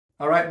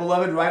All right,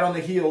 beloved, right on the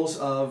heels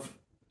of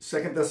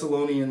 2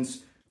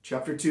 Thessalonians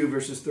chapter 2,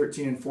 verses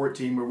 13 and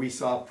 14, where we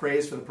saw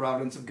praise for the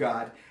providence of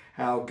God,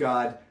 how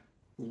God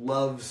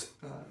loves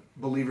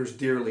believers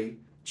dearly,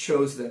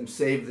 chose them,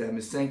 saved them,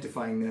 is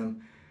sanctifying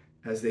them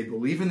as they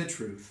believe in the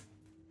truth,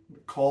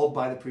 called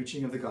by the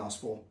preaching of the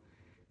gospel.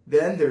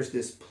 Then there's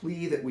this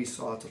plea that we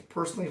saw to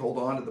personally hold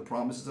on to the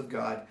promises of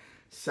God,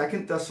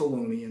 2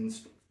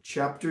 Thessalonians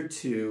chapter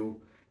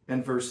 2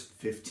 and verse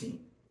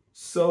 15.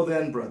 So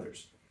then,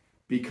 brothers,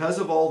 because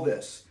of all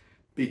this,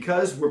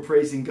 because we're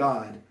praising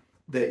God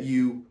that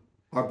you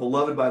are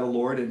beloved by the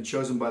Lord and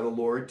chosen by the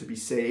Lord to be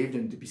saved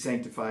and to be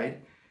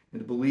sanctified and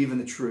to believe in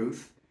the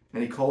truth,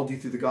 and he called you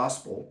through the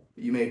gospel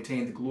that you may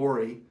obtain the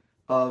glory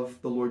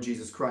of the Lord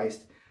Jesus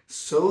Christ.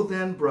 So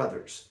then,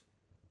 brothers,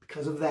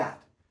 because of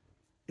that,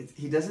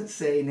 he doesn't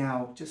say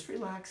now, just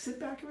relax, sit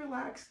back and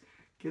relax,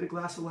 get a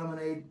glass of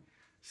lemonade,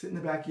 sit in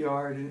the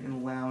backyard in a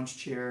lounge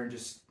chair and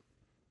just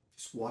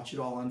watch it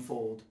all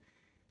unfold.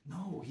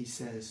 No, he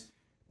says,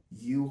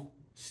 you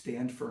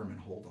stand firm and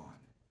hold on.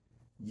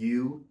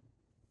 You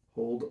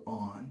hold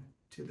on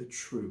to the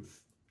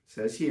truth. It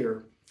says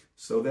here,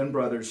 so then,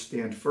 brothers,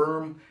 stand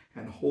firm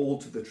and hold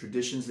to the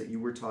traditions that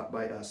you were taught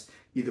by us,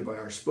 either by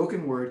our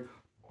spoken word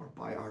or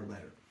by our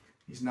letter.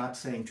 He's not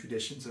saying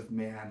traditions of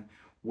man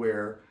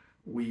where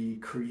we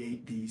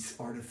create these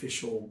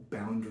artificial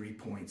boundary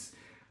points.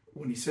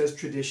 When he says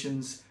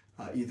traditions,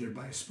 either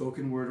by a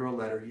spoken word or a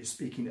letter, he's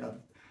speaking of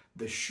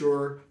the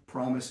sure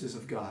promises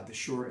of God, the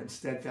sure and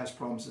steadfast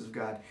promises of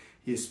God.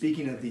 He is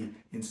speaking of the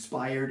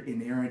inspired,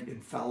 inerrant,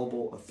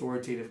 infallible,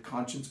 authoritative,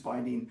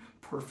 conscience-binding,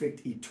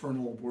 perfect,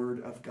 eternal word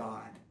of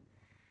God.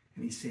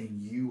 And he's saying,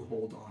 you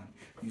hold on.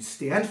 You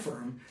stand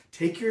firm,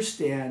 take your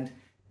stand,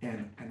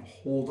 and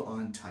hold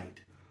on tight.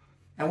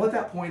 And what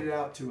that pointed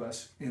out to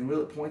us, and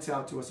really points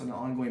out to us on an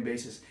ongoing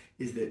basis,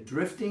 is that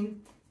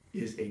drifting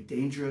is a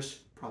dangerous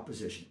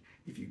proposition.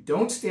 If you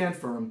don't stand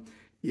firm,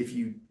 if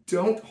you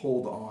don't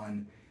hold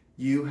on,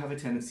 you have a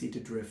tendency to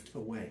drift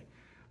away.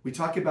 We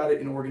talk about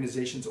it in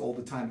organizations all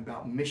the time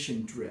about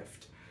mission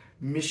drift,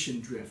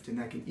 and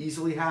that can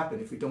easily happen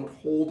if we don't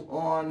hold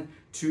on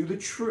to the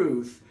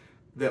truth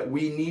that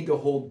we need to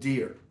hold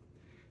dear.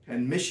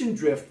 And mission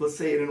drift, let's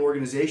say in an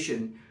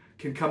organization,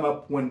 can come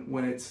up when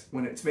it's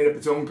made up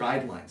its own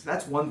guidelines.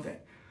 That's one thing.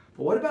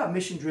 But what about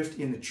mission drift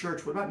in the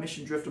church? What about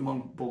mission drift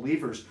among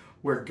believers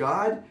where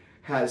God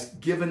has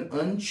given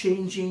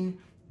unchanging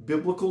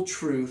biblical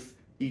truth,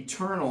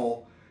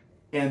 eternal,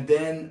 and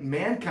then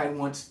mankind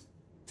wants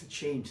to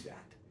change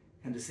that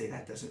and to say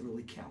that doesn't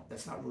really count.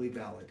 That's not really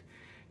valid.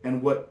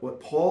 And what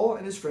Paul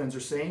and his friends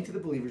are saying to the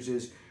believers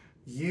is,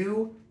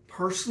 you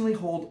personally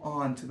hold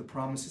on to the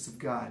promises of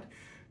God.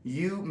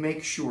 You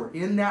make sure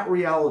in that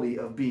reality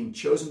of being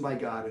chosen by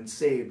God and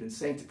saved and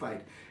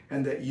sanctified,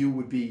 and that you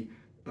would be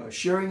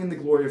sharing in the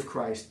glory of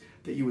Christ,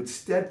 that you would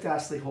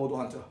steadfastly hold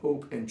on to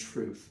hope and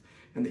truth,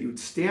 and that you would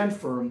stand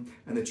firm,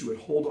 and that you would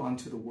hold on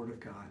to the Word of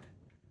God.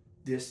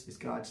 This is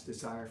God's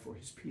desire for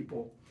his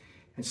people.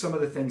 And some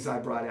of the things I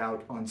brought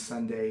out on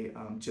Sunday,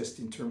 just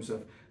in terms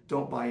of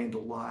don't buy into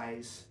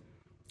lies,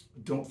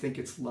 don't think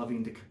it's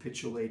loving to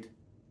capitulate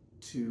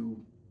to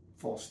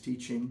false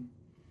teaching.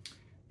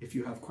 If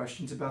you have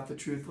questions about the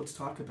truth, let's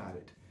talk about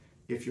it.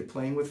 If you're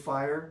playing with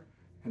fire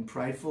and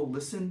prideful,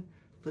 listen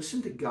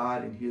to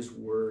God and his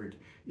word.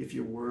 If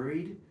you're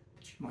worried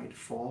that you might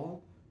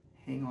fall,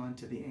 hang on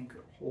to the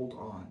anchor, hold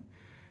on.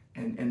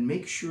 And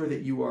make sure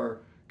that you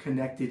are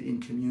connected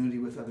in community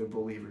with other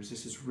believers.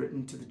 This is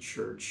written to the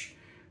church.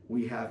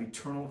 We have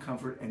eternal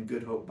comfort and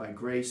good hope by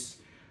grace.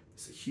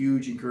 It's a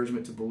huge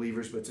encouragement to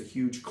believers, but it's a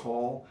huge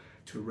call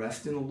to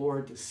rest in the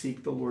Lord, to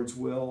seek the Lord's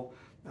will.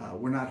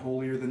 We're not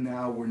holier than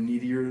thou. We're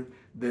needier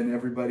than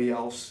everybody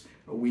else.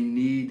 We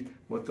need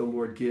what the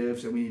Lord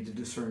gives, and we need to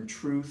discern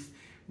truth.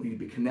 We need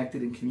to be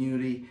connected in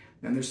community.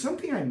 And there's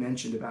something I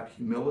mentioned about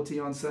humility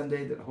on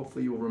Sunday that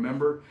hopefully you'll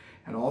remember.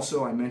 And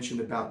also I mentioned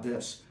about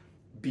this.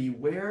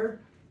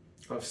 Beware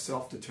of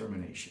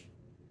self-determination.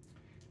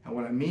 And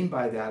what I mean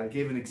by that, I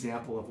gave an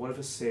example of what if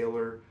a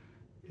sailor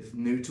is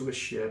new to a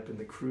ship and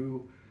the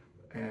crew,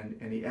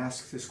 and he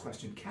asks this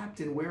question,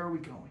 Captain, where are we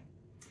going?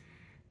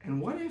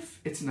 And what if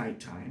it's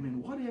nighttime,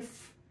 and what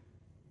if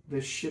the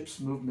ship's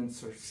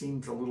movements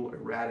seems a little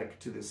erratic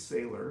to this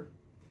sailor,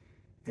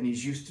 and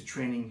he's used to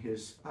training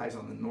his eyes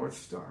on the North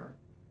Star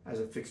as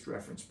a fixed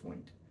reference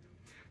point?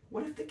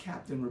 What if the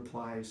captain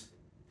replies,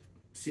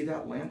 see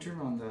that lantern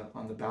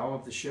on the bow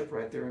of the ship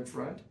right there in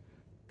front?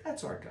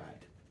 That's our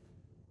guide.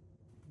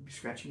 You'd be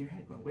scratching your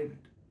head going, wait a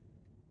minute.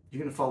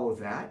 You're going to follow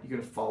that? You're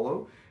going to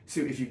follow?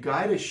 So if you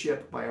guide a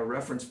ship by a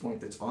reference point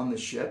that's on the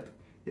ship,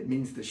 it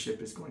means the ship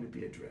is going to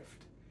be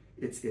adrift.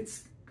 It's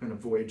going to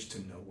voyage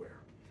to nowhere.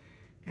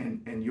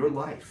 And your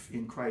life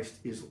in Christ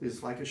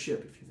is like a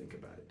ship, if you think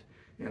about it.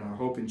 And our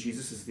hope in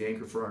Jesus is the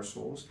anchor for our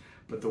souls.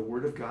 But the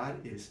Word of God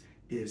is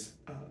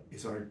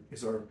a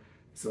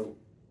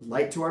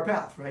light to our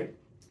path, right?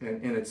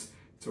 And it's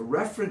a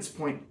reference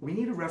point. We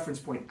need a reference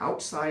point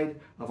outside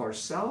of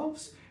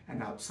ourselves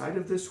and outside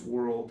of this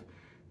world.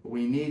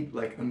 We need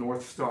like a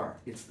North Star.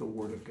 It's the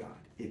Word of God.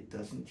 it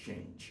doesn't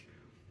change.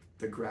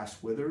 The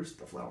grass withers,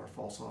 the flower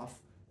falls off,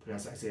 but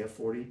as Isaiah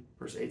 40,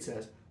 verse 8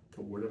 says,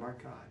 the word of our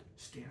God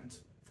stands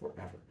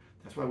forever.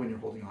 That's why when you're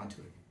holding on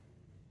to it,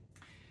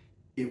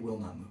 it will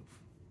not move.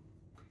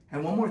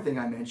 And one more thing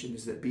I mentioned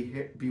is that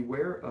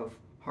beware of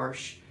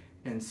harsh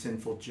and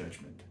sinful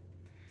judgment.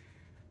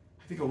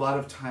 I think a lot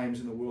of times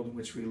in the world in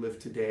which we live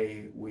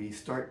today, we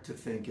start to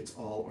think it's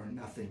all or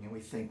nothing. And we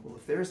think, well,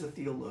 if there's a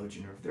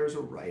theologian, or if there's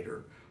a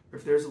writer, or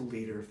if there's a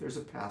leader, if there's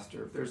a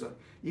pastor, if there's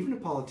even a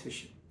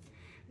politician,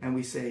 and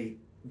we say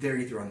they're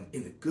either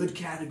in the good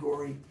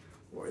category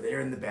or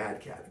they're in the bad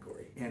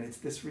category. And it's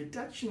this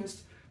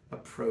reductionist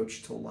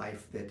approach to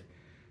life that,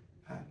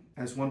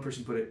 as one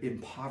person put it,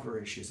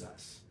 impoverishes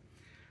us.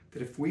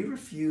 That if we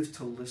refuse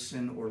to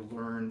listen or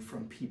learn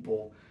from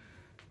people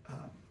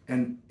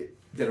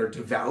that are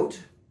devout,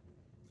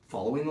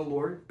 following the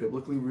Lord,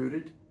 biblically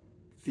rooted,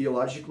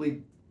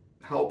 theologically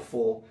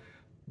helpful,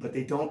 but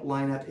they don't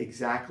line up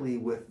exactly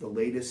with the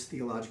latest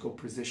theological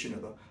position or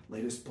the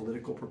latest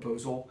political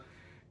proposal,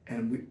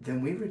 and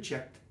then we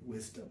reject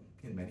wisdom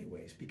in many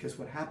ways. Because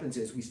what happens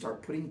is we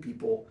start putting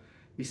people,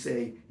 we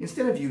say,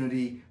 instead of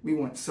unity, we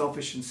want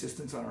selfish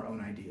insistence on our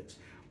own ideas.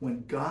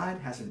 When God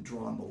hasn't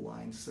drawn the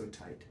line so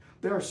tight.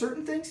 There are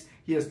certain things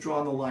he has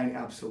drawn the line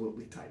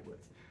absolutely tight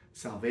with.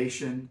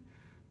 Salvation,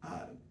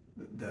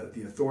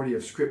 the authority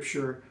of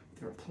Scripture.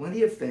 There are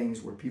plenty of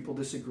things where people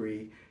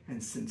disagree,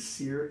 and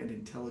sincere and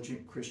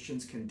intelligent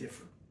Christians can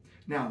differ.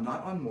 Now,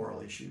 not on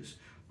moral issues,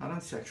 not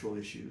on sexual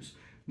issues,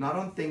 not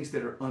on things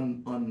that are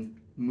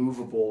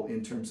unmovable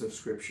in terms of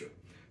Scripture.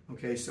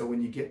 Okay, so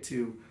when you get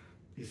to,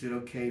 is it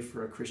okay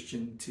for a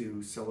Christian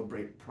to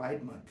celebrate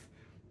Pride Month?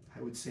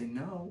 I would say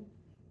no.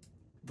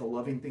 The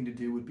loving thing to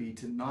do would be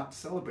to not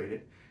celebrate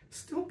it.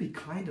 Still be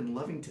kind and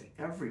loving to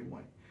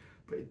everyone.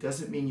 But it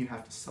doesn't mean you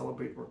have to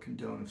celebrate or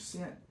condone of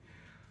sin.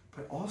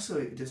 But also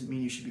it doesn't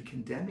mean you should be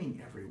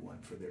condemning everyone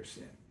for their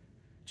sin.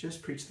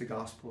 Just preach the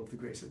gospel of the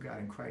grace of God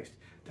in Christ.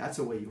 That's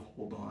a way you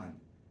hold on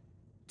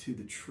to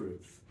the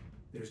truth.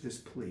 There's this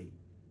plea.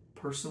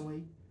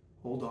 Personally,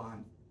 hold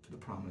on to the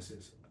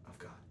promises of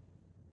God.